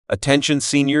Attention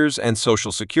seniors and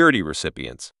Social Security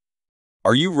recipients.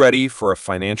 Are you ready for a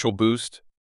financial boost?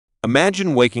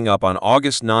 Imagine waking up on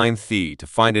August 9th to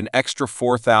find an extra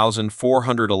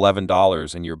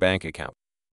 $4,411 in your bank account.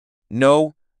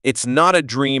 No, it's not a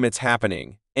dream, it's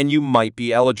happening, and you might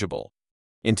be eligible.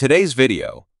 In today's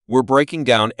video, we're breaking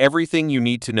down everything you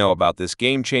need to know about this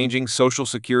game-changing Social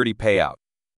Security payout.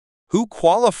 Who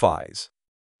qualifies?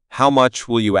 How much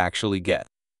will you actually get?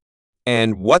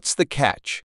 And what's the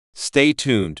catch? Stay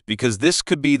tuned, because this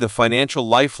could be the financial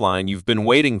lifeline you've been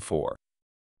waiting for.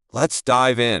 Let's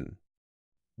dive in.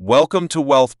 Welcome to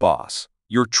Wealth Boss,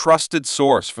 your trusted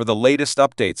source for the latest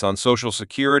updates on Social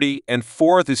Security and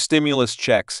for the stimulus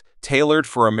checks tailored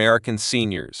for American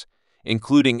seniors,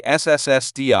 including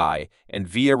Ssi and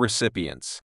VIA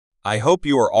recipients. I hope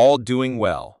you are all doing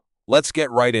well. Let's get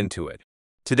right into it.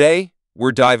 Today,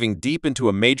 we're diving deep into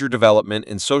a major development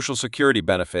in Social Security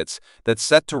benefits that's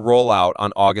set to roll out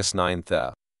on August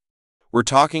 9th. We're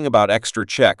talking about extra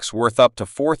checks worth up to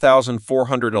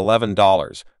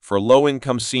 $4,411 for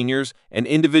low-income seniors and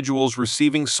individuals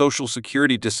receiving Social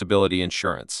Security disability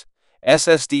insurance,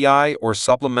 SSDI or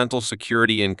Supplemental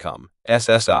Security Income,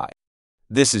 SSI.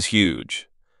 This is huge,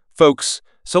 folks,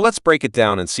 so let's break it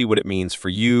down and see what it means for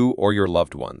you or your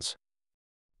loved ones.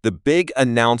 The big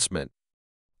announcement.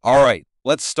 All right,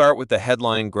 let's start with the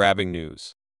headline-grabbing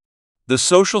news. The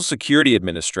Social Security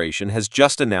Administration has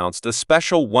just announced a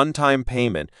special one-time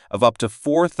payment of up to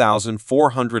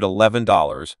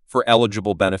 $4,411 for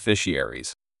eligible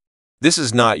beneficiaries. This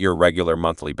is not your regular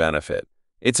monthly benefit.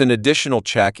 It's an additional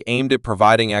check aimed at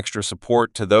providing extra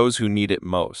support to those who need it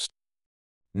most.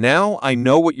 Now I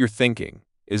know what you're thinking.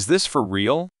 Is this for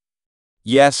real?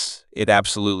 Yes, it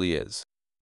absolutely is.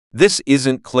 This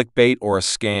isn't clickbait or a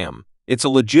scam. It's a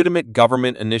legitimate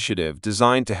government initiative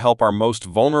designed to help our most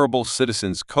vulnerable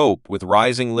citizens cope with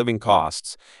rising living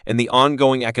costs and the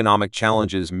ongoing economic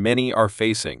challenges many are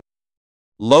facing.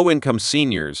 Low-income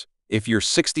seniors, if you're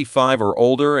 65 or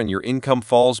older and your income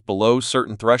falls below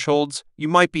certain thresholds, you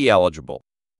might be eligible.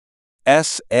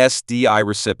 SSDI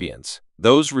recipients,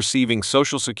 those receiving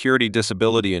Social Security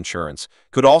disability insurance,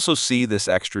 could also see this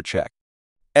extra check.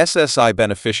 SSI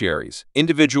beneficiaries,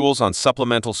 individuals on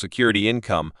supplemental security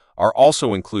income, are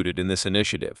also included in this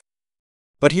initiative.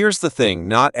 But here's the thing,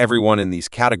 not everyone in these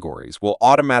categories will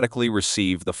automatically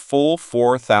receive the full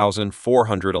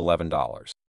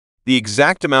 $4,411. The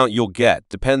exact amount you'll get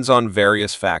depends on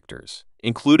various factors,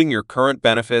 including your current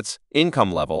benefits,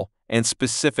 income level, and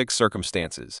specific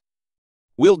circumstances.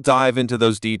 We'll dive into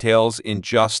those details in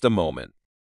just a moment.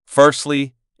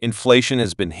 Firstly, inflation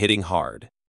has been hitting hard.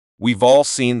 We've all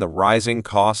seen the rising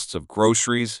costs of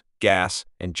groceries, gas,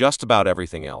 and just about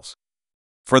everything else.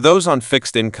 For those on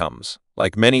fixed incomes,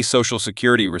 like many Social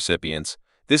Security recipients,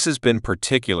 this has been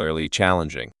particularly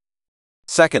challenging.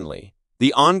 Secondly,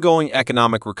 the ongoing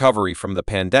economic recovery from the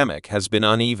pandemic has been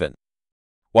uneven.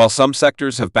 While some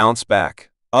sectors have bounced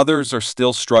back, others are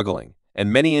still struggling,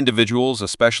 and many individuals,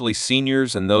 especially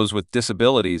seniors and those with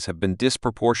disabilities, have been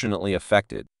disproportionately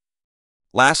affected.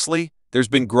 Lastly, there's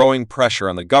been growing pressure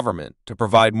on the government to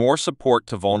provide more support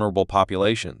to vulnerable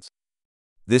populations.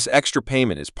 This extra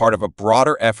payment is part of a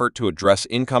broader effort to address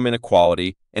income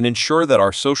inequality and ensure that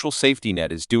our social safety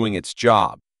net is doing its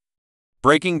job.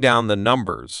 Breaking down the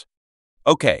numbers.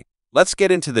 Okay, let's get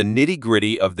into the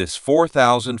nitty-gritty of this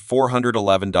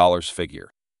 $4,411 figure.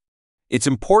 It's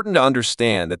important to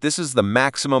understand that this is the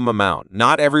maximum amount.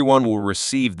 Not everyone will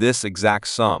receive this exact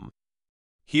sum.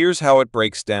 Here's how it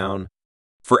breaks down.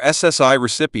 For SSI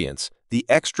recipients, the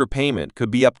extra payment could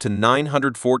be up to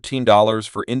 $914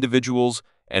 for individuals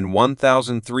and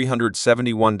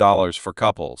 $1,371 for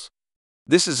couples.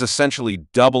 This is essentially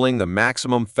doubling the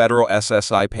maximum federal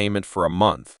SSI payment for a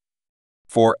month.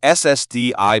 For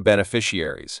SSDI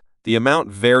beneficiaries, the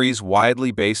amount varies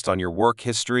widely based on your work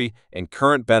history and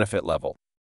current benefit level.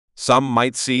 Some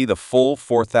might see the full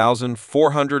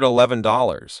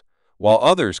 $4,411, while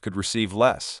others could receive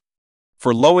less.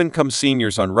 For low-income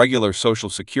seniors on regular Social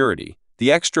Security,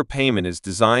 the extra payment is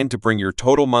designed to bring your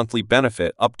total monthly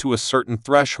benefit up to a certain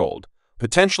threshold,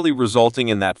 potentially resulting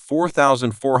in that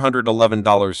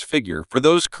 $4,411 figure for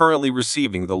those currently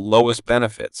receiving the lowest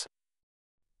benefits.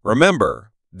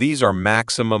 Remember, these are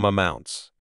maximum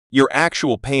amounts. Your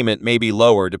actual payment may be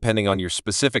lower depending on your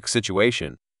specific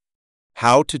situation.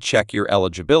 How to check your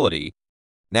eligibility.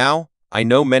 Now, I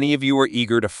know many of you are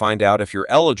eager to find out if you're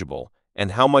eligible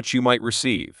and how much you might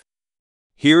receive.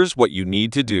 Here's what you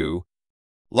need to do.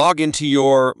 Log into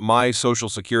your My Social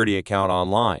Security account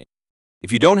online.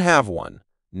 If you don't have one,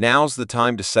 now's the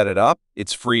time to set it up.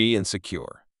 It's free and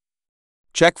secure.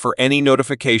 Check for any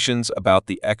notifications about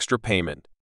the extra payment.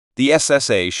 The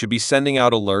SSA should be sending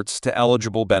out alerts to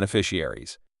eligible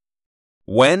beneficiaries.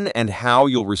 When and how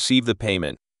you'll receive the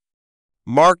payment.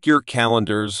 Mark your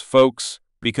calendars, folks,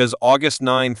 because August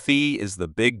 9th is the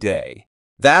big day.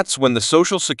 That's when the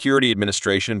Social Security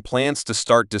Administration plans to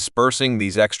start dispersing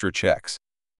these extra checks.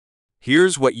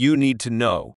 Here's what you need to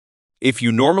know. If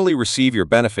you normally receive your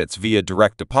benefits via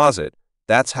direct deposit,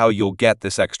 that's how you'll get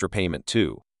this extra payment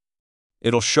too.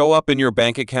 It'll show up in your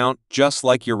bank account just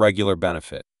like your regular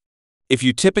benefit. If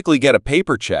you typically get a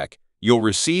paper check, you'll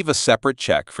receive a separate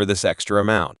check for this extra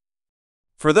amount.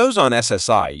 For those on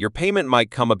SSI, your payment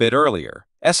might come a bit earlier.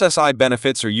 SSI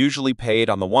benefits are usually paid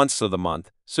on the once of the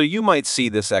month, so you might see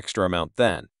this extra amount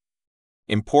then.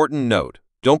 Important note,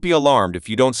 don't be alarmed if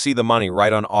you don't see the money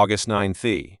right on August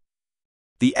 9th.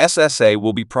 The SSA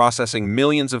will be processing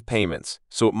millions of payments,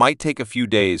 so it might take a few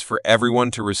days for everyone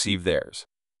to receive theirs.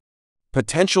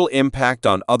 Potential impact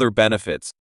on other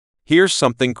benefits. Here's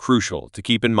something crucial to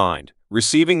keep in mind.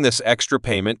 Receiving this extra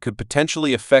payment could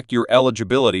potentially affect your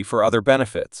eligibility for other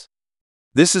benefits.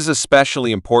 This is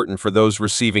especially important for those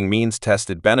receiving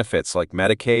means-tested benefits like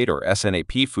Medicaid or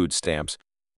SNAP food stamps.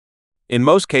 In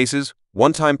most cases,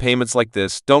 one-time payments like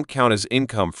this don't count as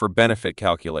income for benefit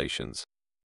calculations.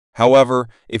 However,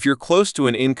 if you're close to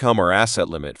an income or asset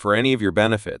limit for any of your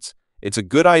benefits, it's a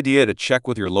good idea to check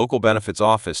with your local benefits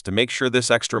office to make sure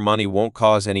this extra money won't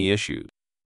cause any issues.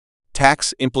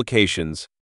 Tax implications.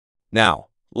 Now,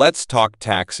 let's talk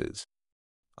taxes.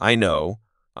 I know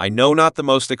not the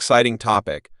most exciting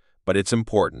topic, but it's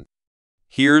important.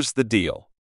 Here's the deal.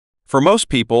 For most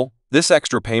people, this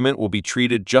extra payment will be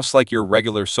treated just like your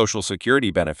regular Social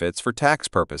Security benefits for tax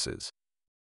purposes.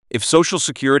 If Social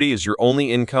Security is your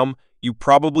only income, you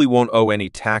probably won't owe any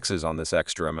taxes on this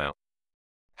extra amount.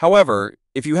 However,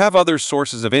 if you have other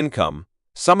sources of income,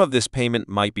 some of this payment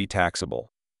might be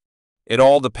taxable. It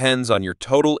all depends on your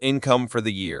total income for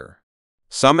the year.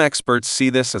 Some experts see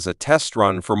this as a test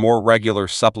run for more regular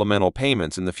supplemental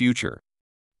payments in the future.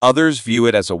 Others view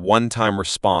it as a one-time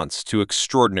response to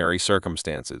extraordinary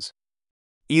circumstances.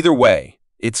 Either way,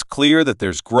 it's clear that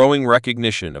there's growing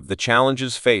recognition of the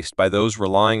challenges faced by those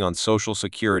relying on Social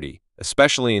Security,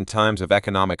 especially in times of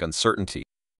economic uncertainty.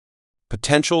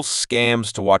 Potential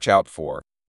scams to watch out for.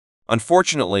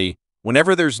 Unfortunately,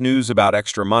 whenever there's news about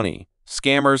extra money,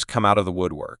 scammers come out of the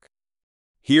woodwork.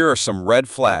 Here are some red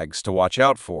flags to watch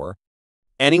out for.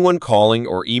 Anyone calling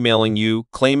or emailing you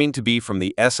claiming to be from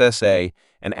the SSA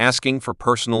and asking for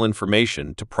personal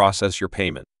information to process your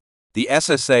payment. The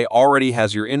SSA already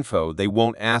has your info, they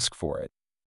won't ask for it.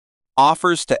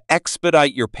 Offers to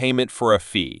expedite your payment for a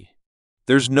fee.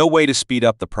 There's no way to speed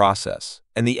up the process,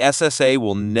 and the SSA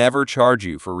will never charge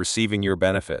you for receiving your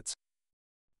benefits.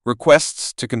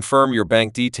 Requests to confirm your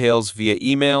bank details via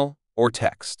email or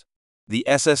text. The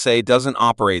SSA doesn't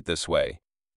operate this way.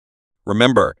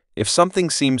 Remember, if something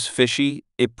seems fishy,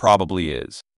 it probably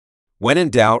is. When in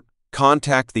doubt,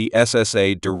 contact the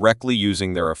SSA directly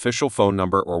using their official phone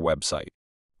number or website.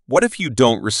 What if you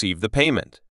don't receive the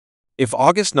payment? If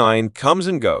August 9 comes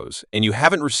and goes and you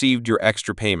haven't received your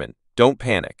extra payment, don't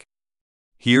panic.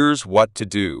 Here's what to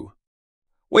do.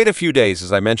 Wait a few days,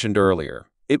 as I mentioned earlier.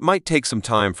 It might take some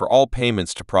time for all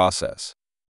payments to process.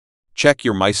 Check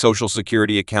your My Social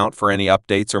Security account for any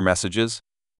updates or messages.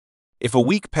 If a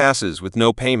week passes with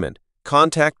no payment,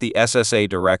 contact the SSA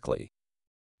directly.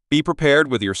 Be prepared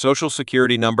with your Social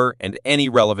Security number and any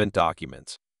relevant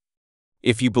documents.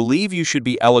 If you believe you should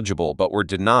be eligible but were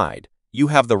denied, you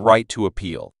have the right to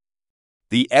appeal.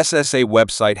 The SSA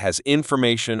website has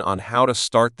information on how to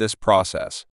start this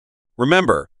process.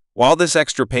 Remember, while this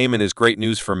extra payment is great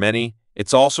news for many,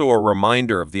 it's also a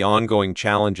reminder of the ongoing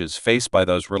challenges faced by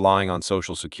those relying on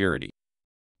Social Security.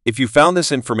 If you found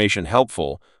this information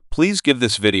helpful, please give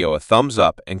this video a thumbs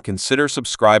up and consider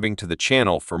subscribing to the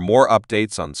channel for more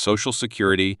updates on Social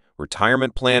Security,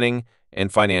 retirement planning,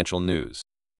 and financial news.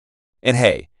 And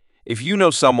hey, if you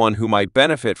know someone who might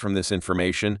benefit from this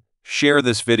information, share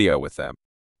this video with them.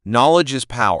 Knowledge is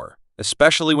power,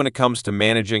 especially when it comes to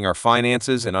managing our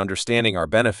finances and understanding our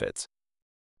benefits.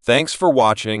 Thanks for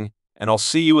watching, and I'll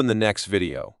see you in the next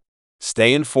video.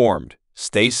 Stay informed,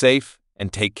 stay safe,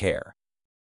 and take care.